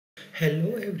Hello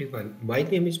everyone, my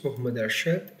name is Mohammad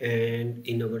Arshad, and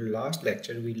in our last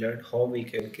lecture we learned how we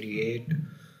can create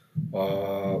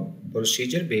a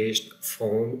procedure based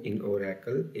form in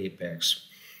Oracle Apex.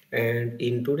 And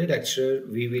in today's lecture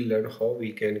we will learn how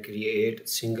we can create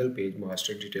single page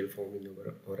master detail form in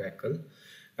our Oracle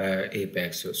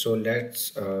Apex. So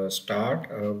let's start.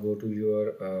 Go to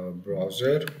your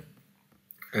browser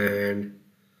and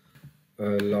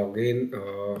log in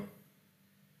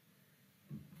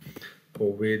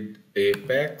with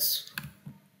Apex,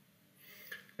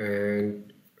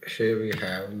 and here we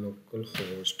have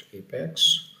localhost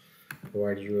Apex.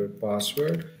 Provide your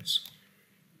password.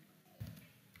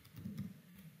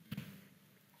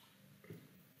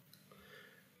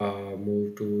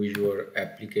 Move to your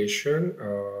application.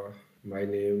 My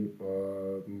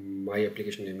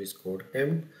application name is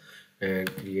CodeCamp,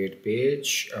 and create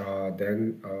page.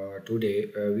 Then today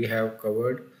we have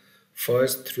covered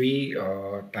first three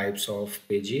types of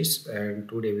pages, and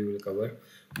today we will cover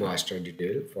master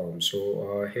detail form.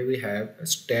 So here we have a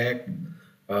stack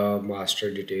master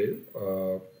detail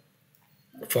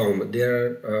form.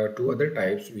 There are two other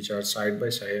types which are side by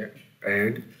side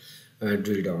and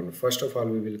drill down. First of all,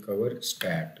 we will cover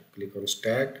stacked. Click on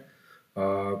stacked.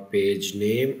 Page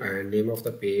name, and name of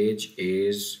the page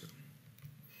is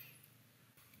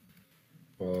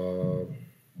uh,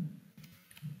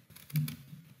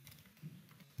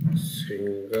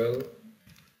 single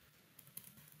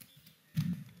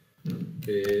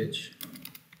page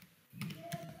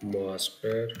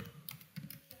master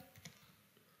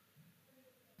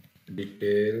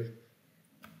detail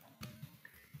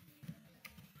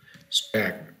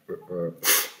stack,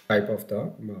 type of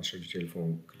the master detail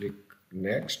form. Click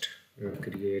next.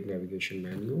 Create navigation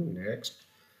menu. Next.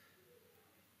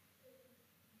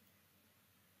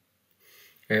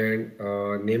 And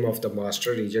name of the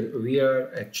master region. We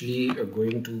are actually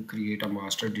going to create a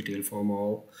master detail form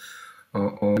of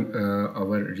on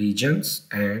our regions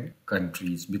and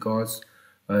countries, because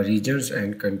regions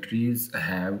and countries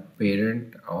have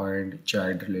parent and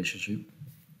child relationship.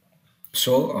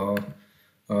 So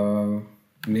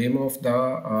name of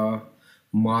the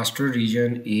master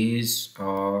region is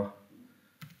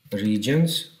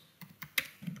regions.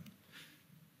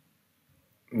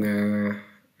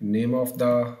 Name of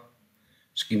the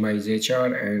schema is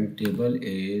HR, and table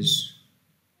is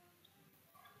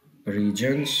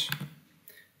regions,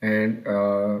 and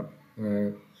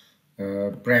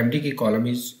primary key column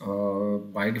is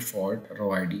by default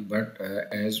row ID, but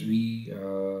as we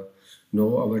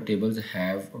know, our tables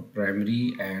have a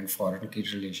primary and foreign key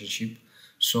relationship,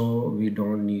 so we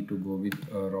don't need to go with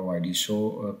row ID.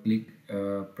 So click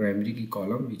primary key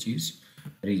column, which is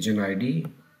region ID.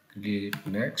 Click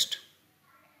next,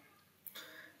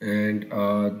 and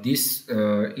this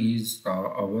is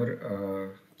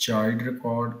our child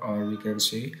record, or we can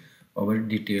say our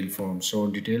detail form. So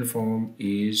detail form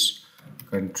is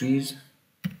countries,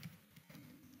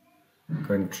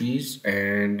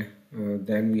 and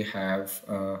then we have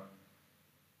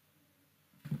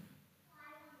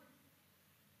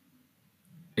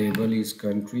table is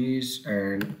countries,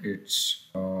 and its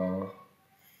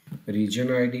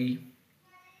region ID,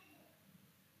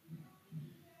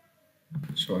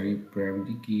 sorry,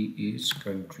 primary key is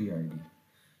country ID,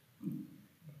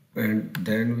 and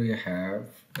then we have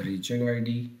region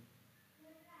ID.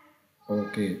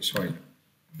 Okay, sorry,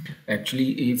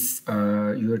 actually if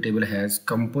your table has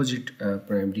composite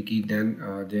primary key, then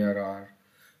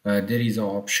there is an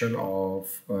option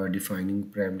of defining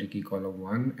primary key column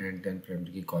 1 and then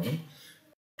primary key column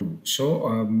 2.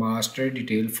 So master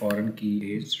detail foreign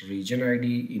key is region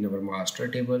ID in our master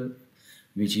table,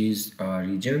 which is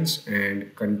regions,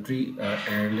 and country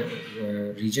and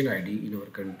region ID in our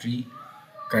countries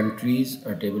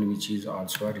table, which is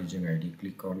also a region ID.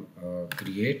 Click on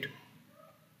create.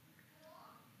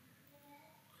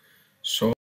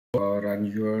 So run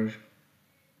your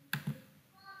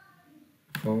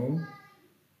form.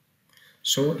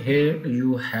 So here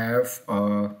you have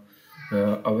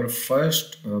our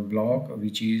first block,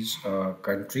 which is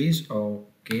countries.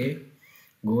 Okay,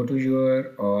 go to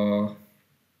your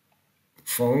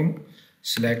form,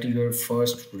 select your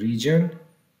first region,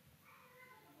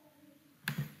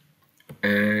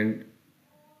 and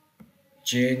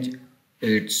change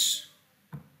its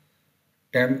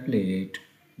template.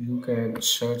 You can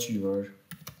search your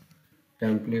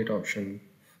template option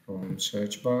from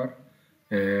search bar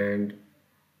and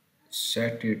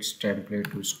set its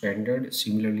template to standard.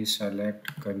 Similarly,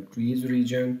 select countries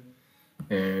region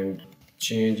and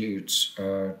change its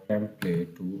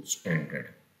template to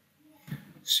standard.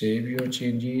 Save your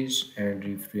changes and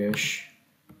refresh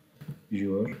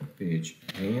your page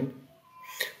again.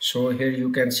 So here you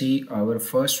can see our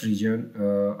first region.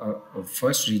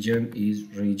 First region is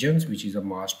regions, which is a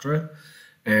master,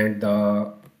 and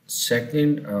the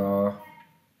second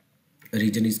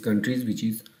region is countries, which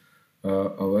is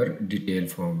our detail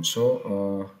form.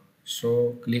 So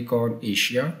click on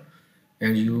Asia,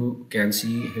 and you can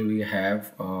see here we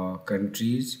have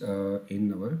countries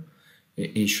in our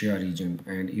Asia region.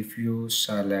 And if you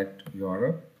select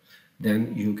Europe,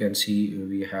 then you can see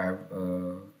we have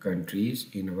countries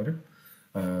in our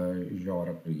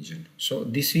Europe region. So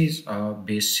this is a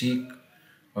basic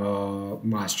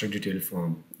master detail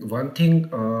form. One thing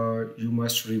you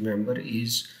must remember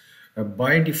is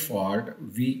by default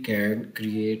we can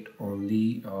create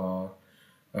only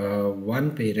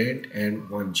one parent and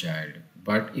one child.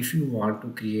 But if you want to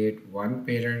create one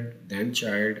parent, then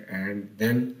child, and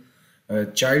then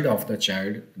child of the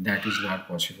child, that is not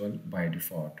possible by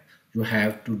default. You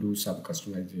have to do some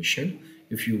customization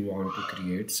if you want to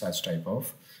create such type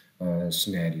of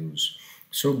scenarios.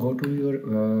 So go to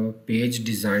your page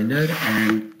designer,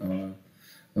 and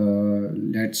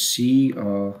let's see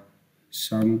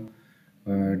some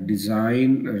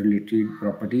design related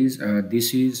properties.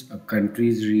 This is a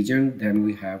country's region, then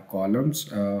we have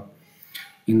columns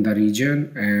in the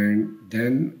region, and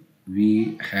then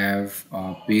we have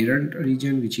a parent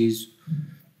region, which is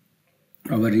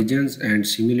our regions, and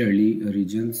similarly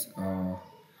regions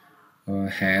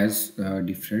has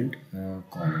different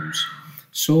columns.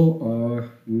 So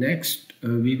next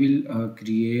we will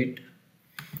create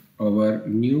our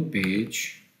new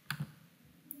page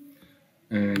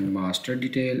and master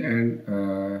detail,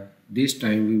 and this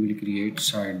time we will create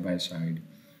side by side.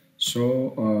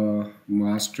 So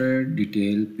master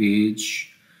detail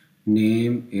page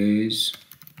name is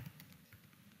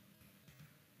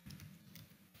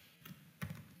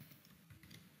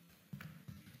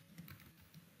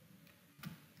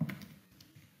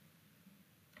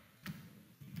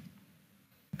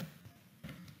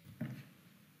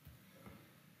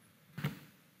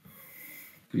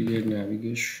create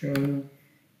navigation,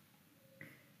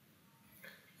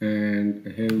 and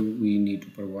here we need to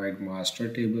provide master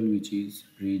table, which is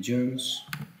regions,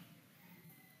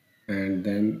 and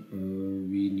then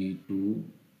we need to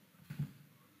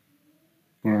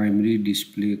primary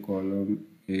display column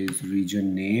is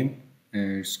region name,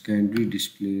 and secondary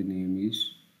display name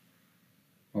is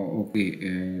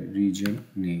region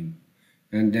name,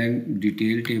 and then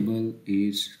detail table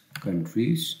is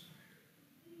countries,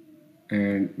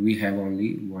 and we have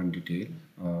only one detail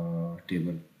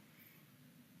table.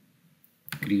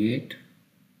 Create,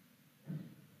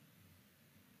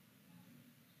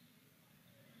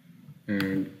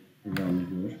 and run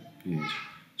your page.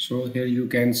 So here you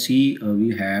can see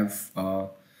we have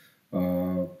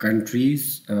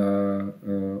countries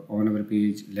on our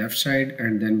page left side,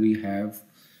 and then we have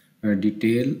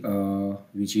detail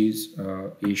which is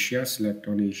Asia. Select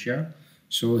on Asia.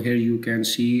 So here you can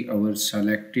see our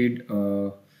selected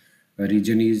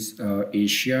region is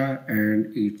Asia,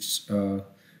 and its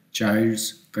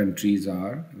child's countries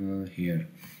are here.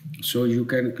 So you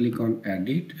can click on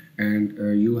edit, and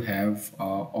you have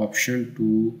option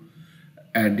to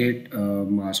edit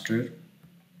master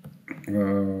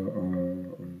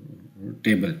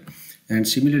table, and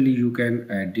similarly you can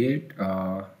edit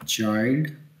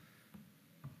child.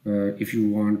 If you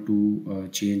want to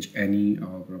change any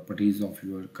properties of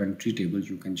your country table,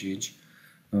 you can change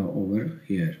over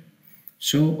here.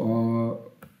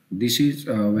 So this is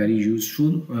very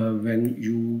useful when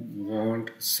you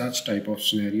want such type of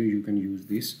scenario. You can use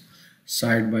this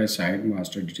side by side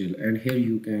master detail, and here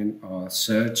you can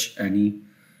search any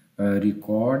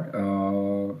record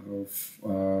of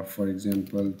for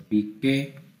example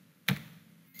PK.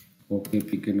 Okay,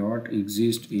 PK not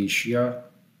exist. Asia.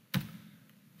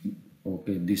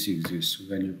 Okay, this exists.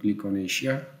 When you click on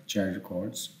Asia, child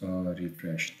records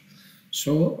refreshed.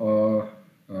 So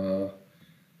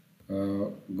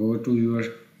go to your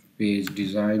page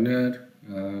designer,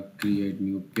 create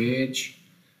new page,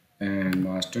 and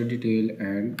master detail,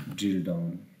 and drill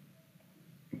down.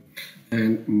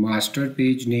 And master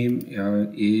page name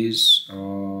is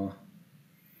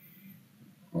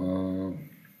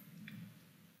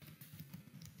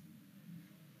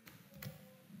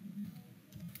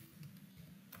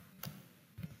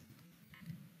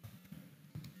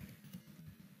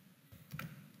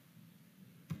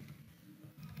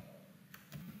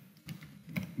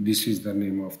this is the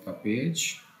name of the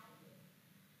page,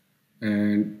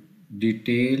 and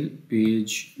detail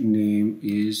page name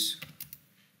is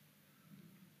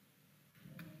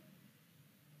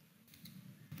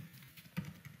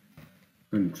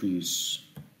countries.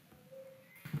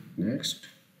 Next,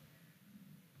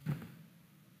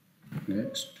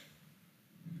 next,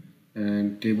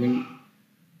 and table,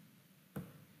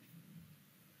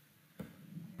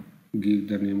 give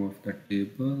the name of the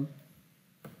table,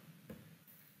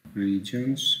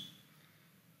 regions,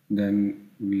 then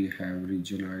we have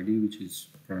region ID, which is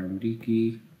primary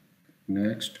key.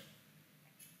 Next,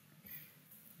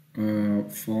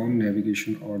 form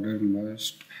navigation order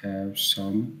must have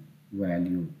some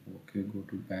value. Okay, go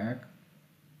to back.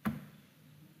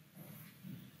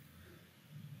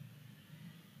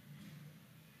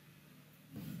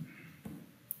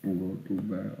 Go to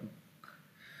back.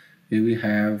 Here we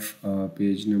have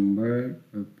page number,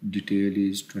 detail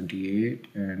is 28,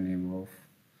 and name of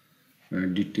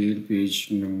detail page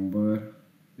number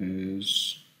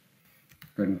is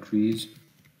countries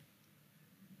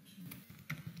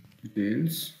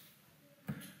details.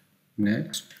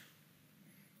 Next,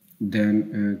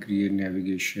 then create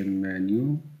navigation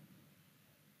menu.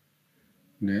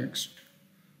 Next,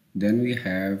 then we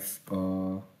have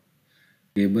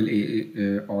table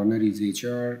owner is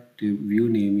HR, view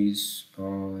name is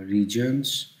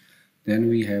regions, then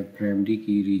we have primary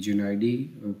key region ID,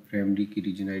 primary key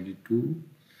region ID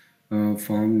 2,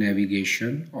 form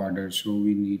navigation order, so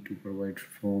we need to provide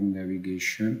form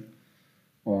navigation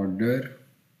order,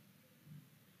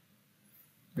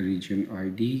 region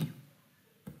ID,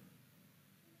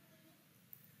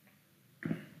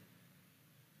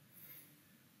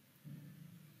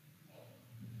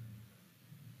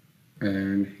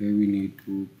 and here we need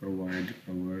to provide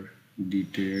our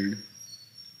detailed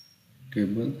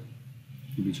table,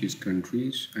 which is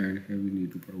countries, and here we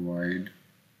need to provide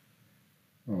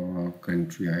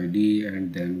country ID,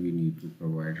 and then we need to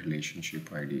provide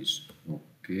relationship IDs.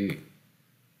 Okay,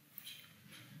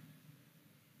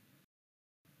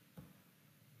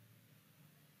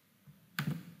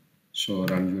 so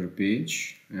run your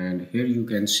page, and here you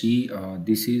can see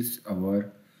this is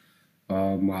our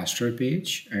master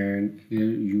page, and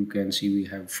here you can see we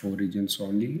have 4 regions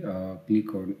only.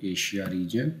 Click on Asia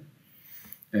region,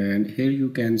 and here you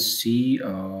can see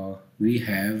we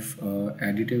have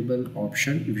editable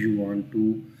option if you want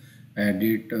to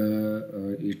edit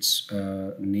its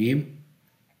name,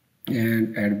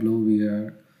 and add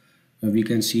below we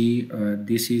can see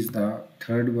this is the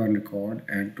third one record,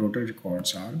 and total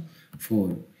records are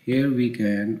 4. Here we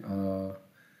can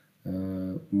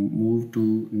move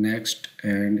to next,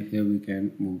 and here we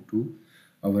can move to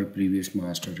our previous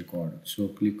master record. So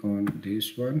click on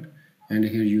this one, and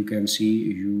here you can see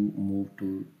you move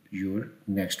to your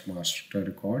next master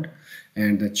record,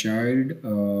 and the child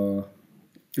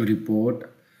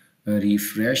report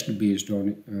refreshed based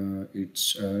on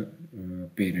its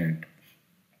parent.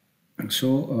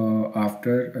 So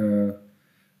after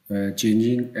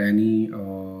changing any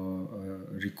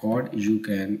record, you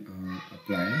can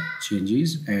apply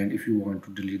changes, and if you want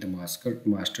to delete the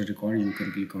master record, you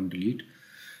can click on delete.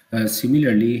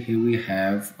 Similarly, here we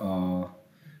have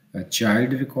a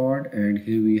child record, and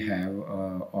here we have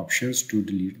options to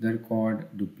delete the record,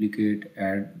 duplicate,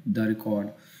 add the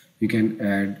record. You can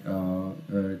add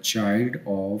a child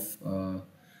of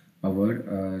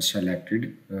our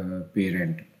selected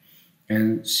parent.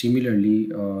 And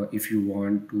similarly, if you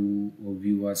want to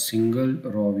view a single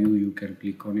raw view, you can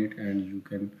click on it, and you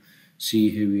can see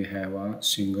here we have a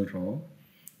single raw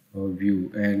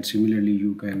view. And similarly,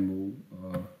 you can move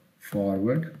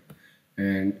forward,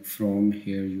 and from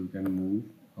here you can move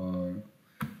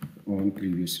on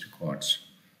previous records.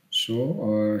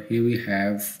 So here we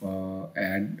have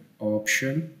add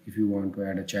option if you want to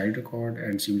add a child record,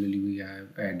 and similarly we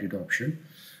have edit option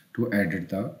to edit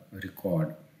the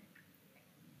record.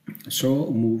 So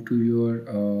move to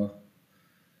your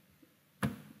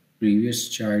previous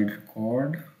child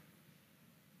record,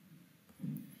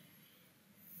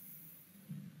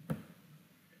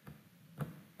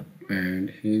 and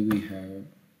here we have,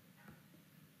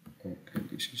 okay,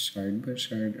 this is side by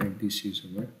side, and this is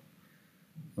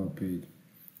our page.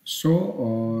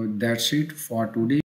 So that's it for today.